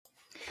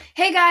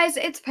Hey guys,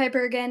 it's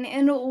Piper again,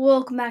 and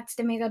welcome back to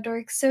the Mega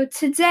Dorks. So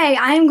today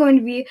I am going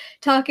to be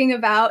talking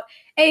about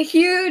a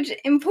huge,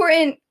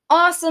 important,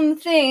 awesome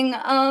thing,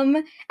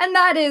 and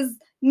that is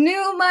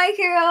new My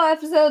Hero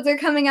episodes are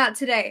coming out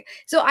today.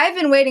 So I've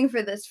been waiting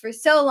for this for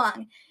so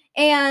long,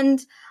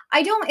 and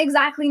I don't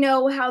exactly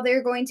know how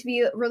they're going to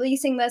be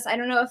releasing this. I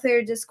don't know if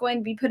they're just going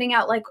to be putting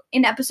out like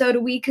an episode a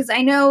week, because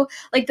I know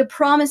like The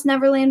Promised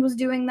Neverland was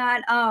doing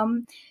that.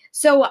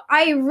 So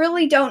I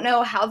really don't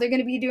know how they're going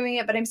to be doing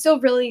it, but I'm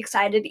still really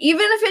excited.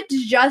 Even if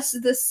it's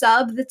just the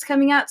sub that's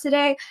coming out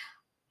today,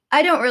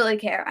 I don't really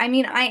care. I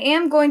mean, I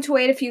am going to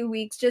wait a few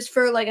weeks just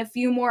for like a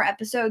few more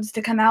episodes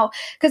to come out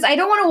because I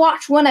don't want to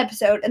watch one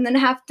episode and then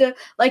have to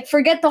like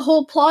forget the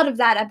whole plot of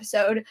that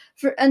episode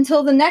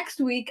until the next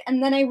week,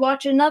 and then I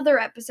watch another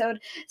episode.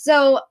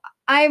 So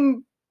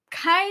I'm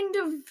kind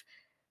of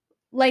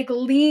like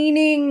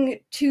leaning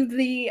to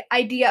the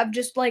idea of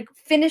just like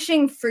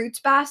finishing Fruits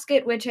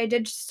Basket, which I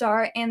did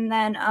start, and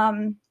then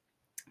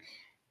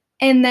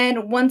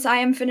once I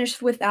am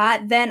finished with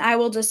that, then I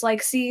will just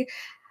like see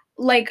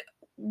like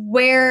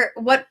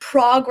what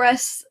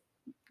progress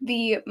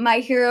the My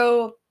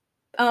Hero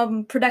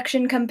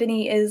production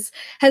company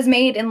has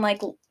made in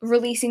like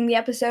releasing the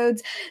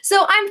episodes.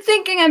 So I'm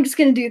thinking I'm just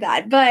gonna do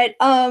that. But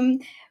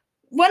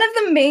one of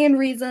the main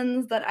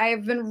reasons that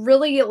I've been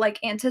really like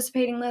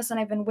anticipating this and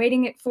I've been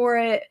waiting for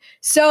it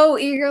so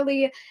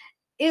eagerly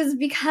is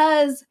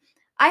because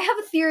I have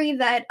a theory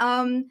that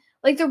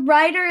like the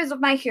writers of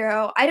My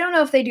Hero, I don't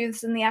know if they do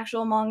this in the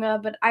actual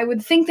manga, but I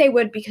would think they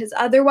would, because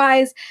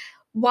otherwise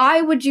why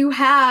would you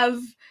have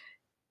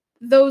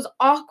those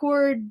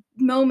awkward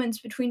moments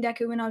between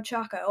Deku and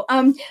Ochako?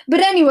 But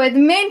anyway, the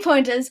main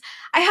point is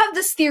I have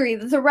this theory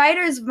that the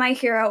writers of My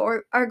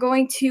Hero are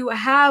going to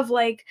have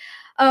like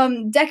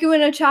Deku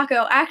and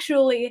Ochako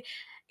actually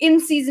in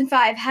season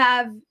 5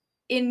 have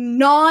a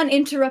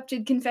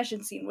non-interrupted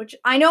confession scene, which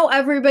I know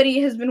everybody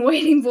has been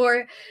waiting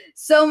for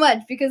so much,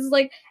 because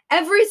like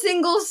every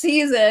single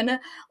season,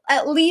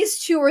 at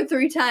least 2 or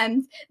 3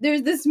 times,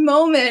 there's this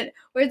moment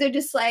where they're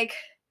just like,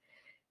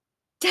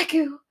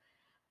 Deku,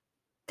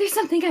 there's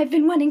something I've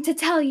been wanting to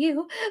tell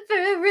you for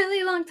a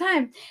really long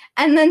time.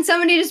 And then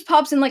somebody just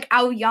pops in, like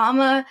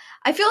Aoyama.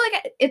 I feel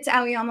like it's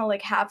Aoyama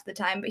like half the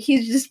time, but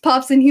he just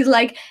pops in, he's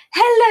like,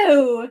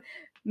 hello,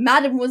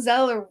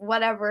 mademoiselle, or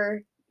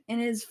whatever, in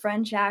his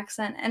French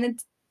accent.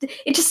 And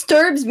it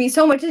disturbs me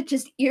so much. It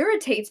just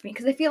irritates me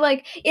because I feel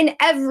like in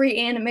every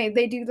anime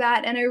they do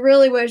that, and I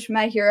really wish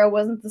My Hero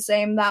wasn't the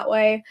same that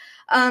way.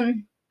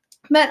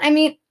 But I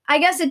mean, I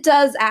guess it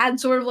does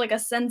add sort of like a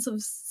sense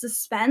of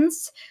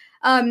suspense.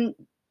 Um,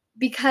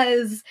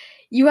 because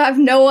you have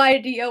no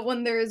idea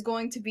when there is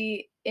going to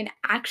be an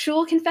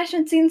actual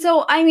confession scene.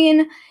 So, I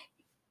mean,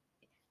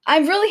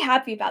 I'm really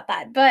happy about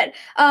that. But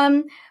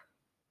I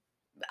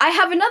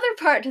have another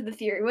part to the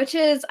theory, which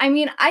is, I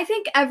mean, I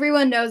think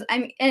everyone knows.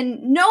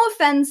 And no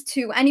offense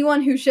to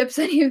anyone who ships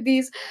any of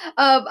these,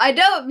 I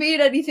don't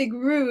mean anything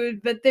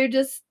rude, but they're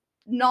just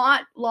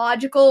not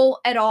logical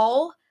at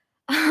all.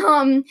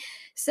 Um,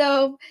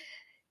 so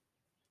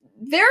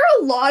there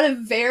are a lot of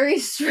very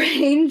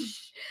strange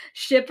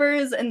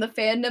shippers in the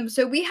fandom.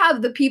 So we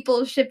have the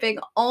people shipping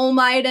All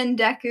Might and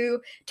Deku,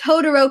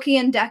 Todoroki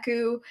and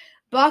Deku,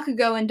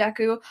 Bakugo and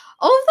Deku.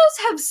 All of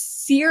those have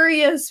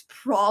serious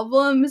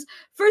problems.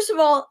 First of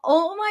all,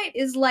 All Might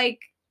is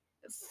like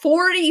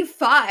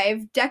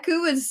 45,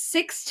 Deku is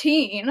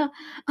 16.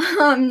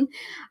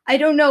 I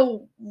don't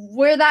know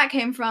where that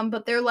came from,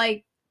 but they're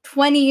like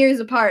 20 years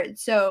apart.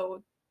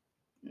 So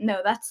no,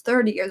 that's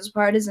 30 years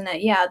apart, isn't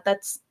it? Yeah,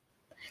 that's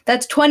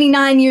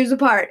 29 years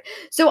apart.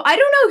 So I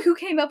don't know who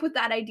came up with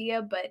that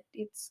idea, but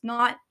it's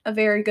not a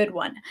very good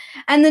one.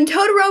 And then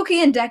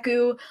Todoroki and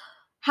Deku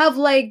have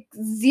like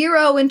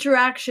zero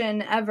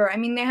interaction ever. I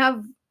mean, they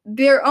have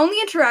their only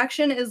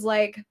interaction is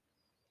like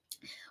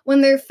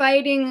when they're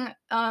fighting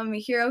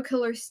Hero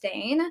Killer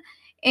Stain.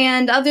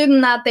 And other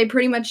than that, they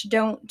pretty much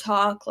don't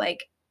talk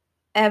like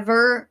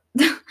ever.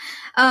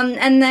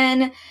 And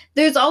then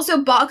there's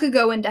also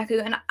Bakugo and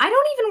Deku, and I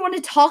don't even want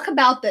to talk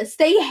about this.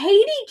 They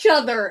hate each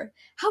other.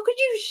 How could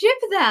you ship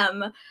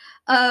them?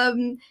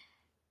 Um,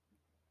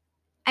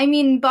 I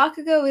mean,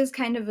 Bakugo is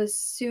kind of a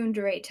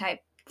tsundere type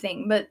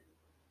thing, but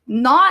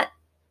not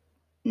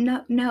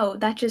no,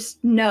 that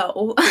just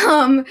no.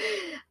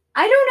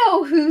 I don't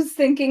know who's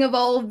thinking of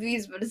all of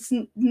these, but it's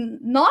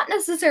not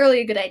necessarily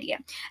a good idea.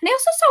 And I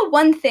also saw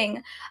one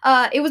thing.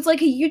 It was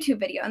like a YouTube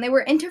video, and they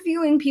were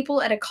interviewing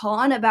people at a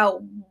con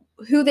about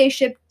who they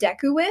shipped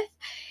Deku with,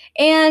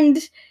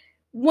 and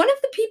one of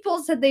the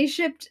people said they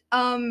shipped.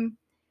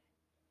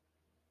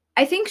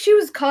 I think she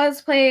was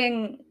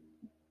cosplaying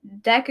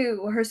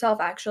Deku herself,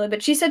 actually,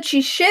 but she said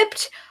she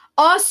shipped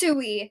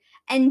Asui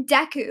and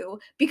Deku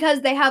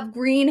because they have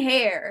green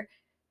hair.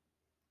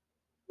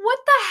 What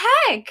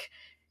the heck?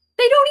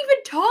 They don't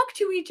even talk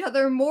to each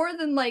other more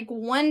than like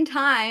one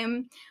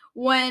time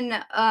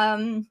when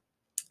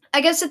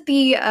I guess at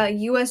the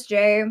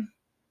USJ,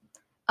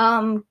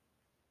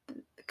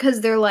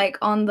 because they're like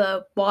on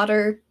the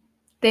water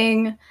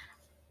thing.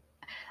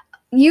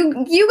 you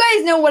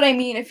guys know what I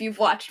mean if you've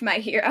watched My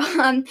Hero.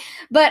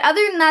 But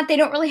other than that, they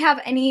don't really have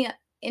any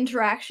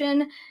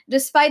interaction,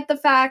 despite the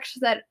fact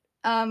that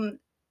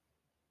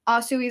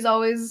Asui's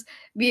always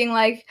being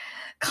like,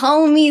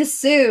 "Call me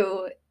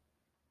Sue."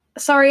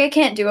 Sorry, I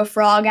can't do a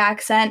frog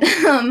accent,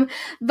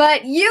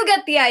 but you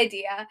get the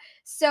idea.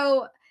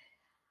 So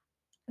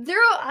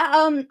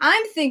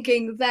I'm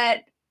thinking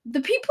that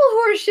the people who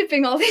are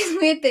shipping all these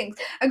weird things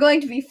are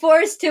going to be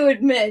forced to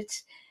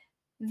admit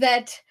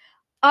that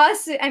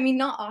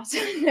not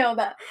Asu, no,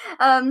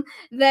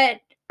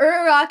 that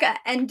Uraraka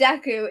and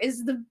Deku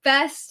is the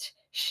best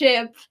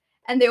ship,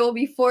 and they will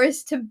be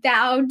forced to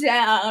bow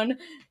down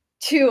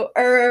to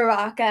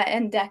Uraraka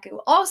and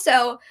Deku.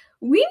 Also,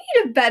 we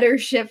need a better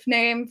ship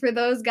name for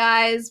those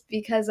guys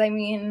because,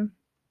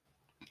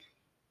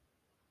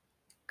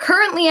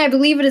 currently I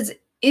believe it is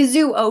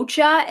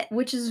Izu-Ocha,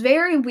 which is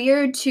very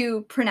weird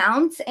to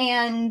pronounce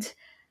and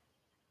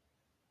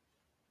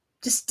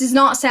just does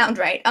not sound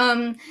right.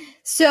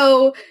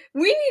 So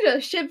we need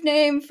a ship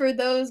name for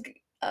those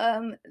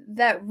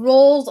that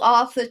rolls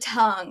off the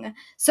tongue.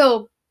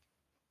 So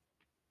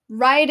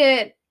write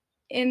it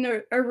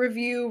in a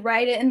review,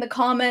 write it in the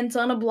comments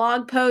on a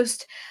blog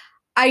post.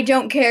 I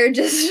don't care,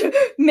 just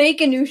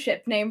make a new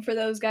ship name for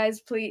those guys,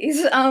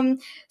 please.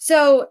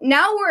 So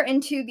now we're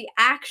into the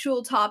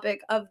actual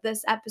topic of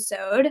this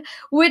episode,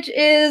 which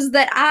is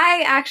that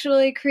I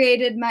actually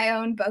created my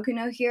own Boku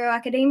no Hero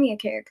Academia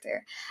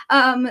character.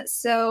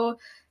 So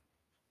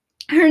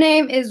her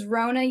name is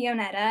Rona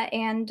Yonetta,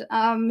 and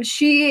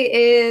she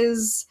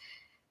is,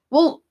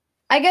 well,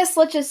 I guess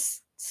let's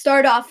just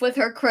start off with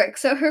her quirk.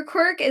 So her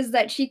quirk is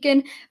that she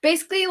can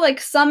basically like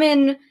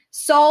summon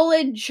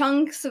solid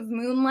chunks of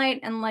moonlight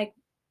and like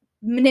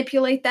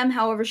manipulate them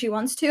however she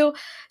wants to.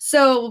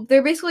 So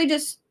they're basically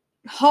just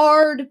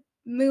hard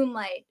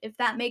moonlight, if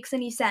that makes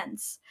any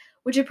sense,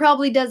 which it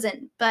probably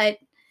doesn't, but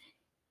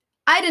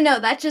I don't know,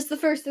 that's just the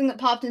first thing that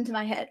popped into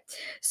my head.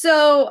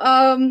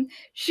 So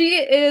she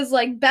is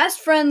like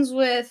best friends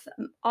with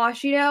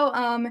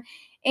Ashido,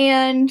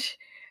 and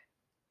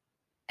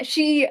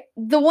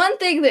the one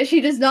thing that she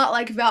does not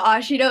like about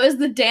Ashido is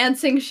the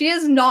dancing. She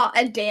is not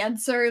a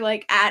dancer,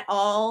 like, at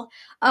all.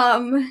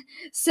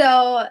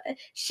 So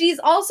she's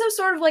also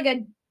sort of like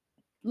a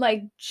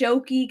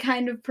jokey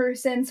kind of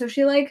person. So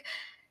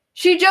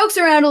she jokes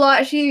around a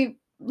lot.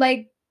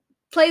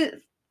 Plays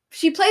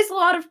she plays a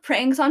lot of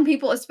pranks on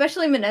people,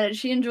 especially Mineta.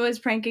 She enjoys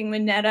pranking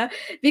Mineta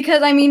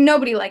because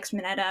nobody likes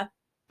Mineta.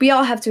 We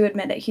all have to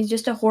admit it. He's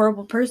just a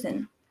horrible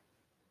person.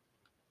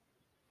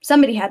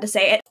 Somebody had to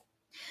say it.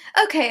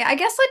 Okay, I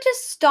guess let's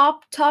just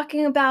stop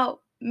talking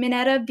about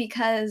Mineta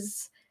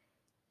because,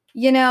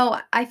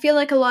 I feel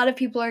like a lot of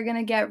people are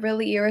gonna get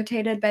really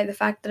irritated by the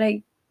fact that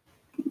I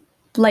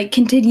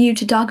continue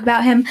to talk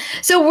about him.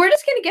 So we're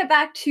just gonna get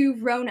back to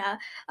Rona.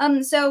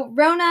 So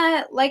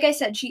Rona, like I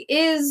said, she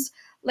is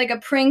like a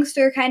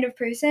prankster kind of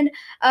person,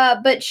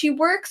 but she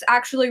works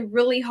actually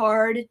really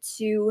hard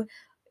to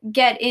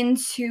get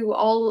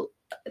into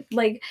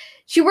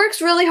she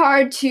works really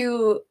hard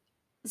to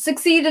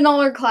succeed in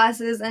all her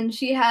classes, and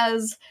she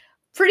has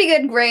pretty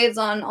good grades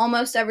on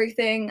almost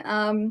everything.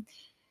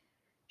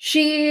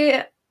 She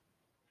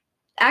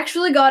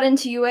actually got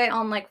into UA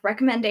on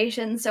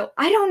recommendations, so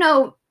I don't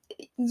know.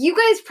 You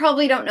guys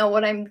probably don't know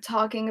what I'm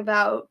talking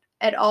about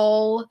at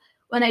all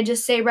when I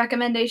just say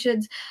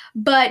recommendations,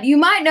 but you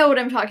might know what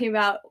I'm talking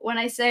about when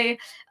I say,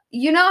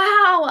 you know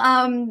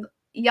how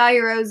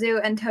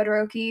Yaoyorozu and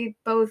Todoroki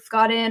both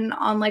got in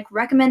on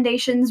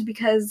recommendations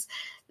because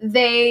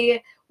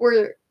they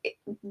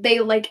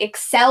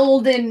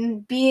excelled in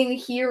being a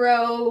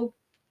hero,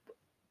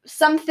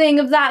 something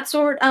of that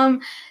sort.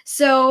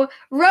 So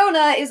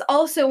Rona is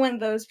also one of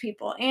those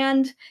people,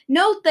 and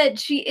note that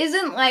she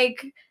isn't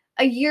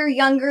a year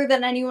younger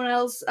than anyone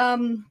else.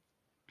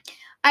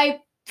 I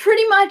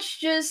pretty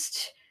much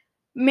just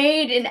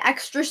made an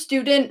extra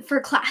student for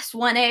class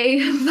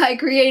 1A by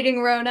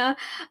creating Rona.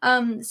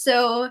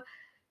 So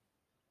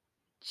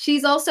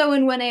she's so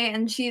in 1A,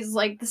 and she's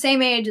the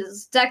same age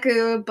as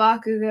Deku,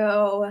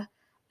 Bakugo,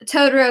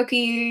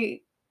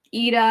 Todoroki,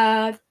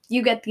 Ida.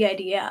 You get the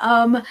idea.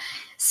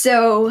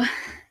 So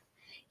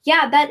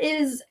yeah, that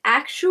is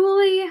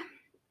actually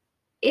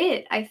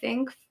it, I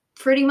think,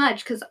 pretty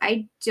much, because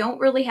I don't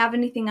really have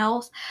anything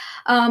else.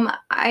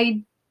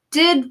 I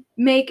did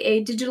make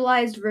a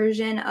digitalized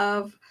version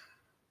of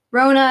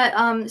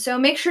Rona, so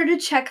make sure to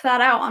check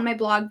that out on my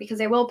blog because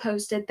I will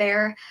post it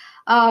there.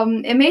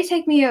 It may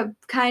take me a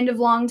kind of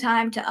long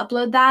time to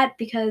upload that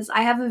because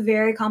I have a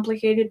very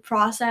complicated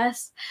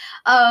process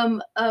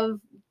of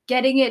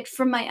getting it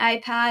from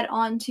my iPad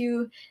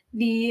onto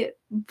the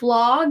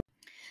blog.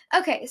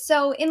 Okay,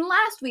 so in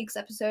last week's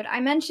episode, I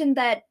mentioned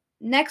that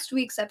next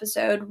week's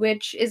episode,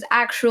 which is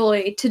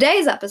actually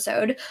today's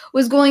episode,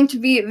 was going to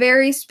be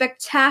very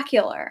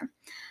spectacular.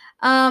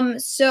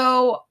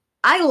 So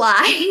I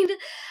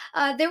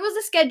lied. There was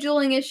a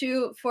scheduling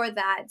issue for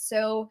that,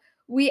 so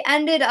we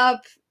ended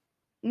up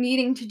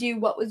needing to do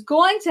what was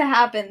going to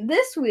happen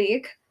this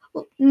week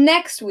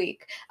next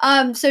week.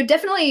 So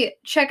definitely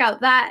check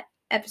out that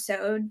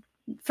episode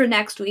for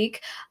next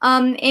week.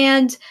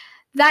 And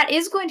that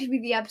is going to be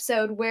the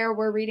episode where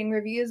we're reading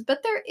reviews,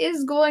 but there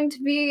is going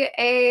to be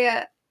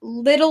a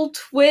little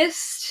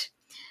twist.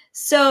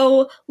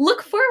 So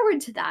look forward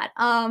to that.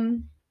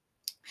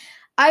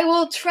 I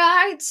will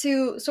try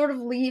to sort of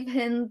leave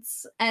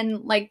hints and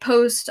like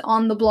post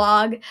on the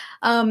blog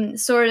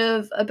sort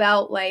of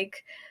about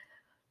like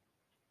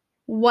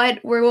what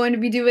we're going to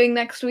be doing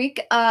next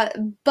week.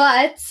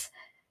 But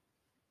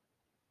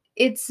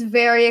it's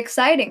very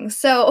exciting.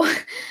 So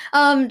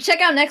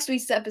check out next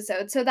week's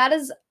episode. So that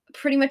is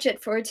pretty much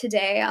it for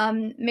today.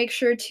 Make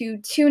sure to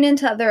tune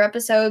into other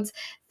episodes.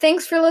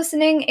 Thanks for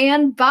listening,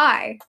 and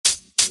bye.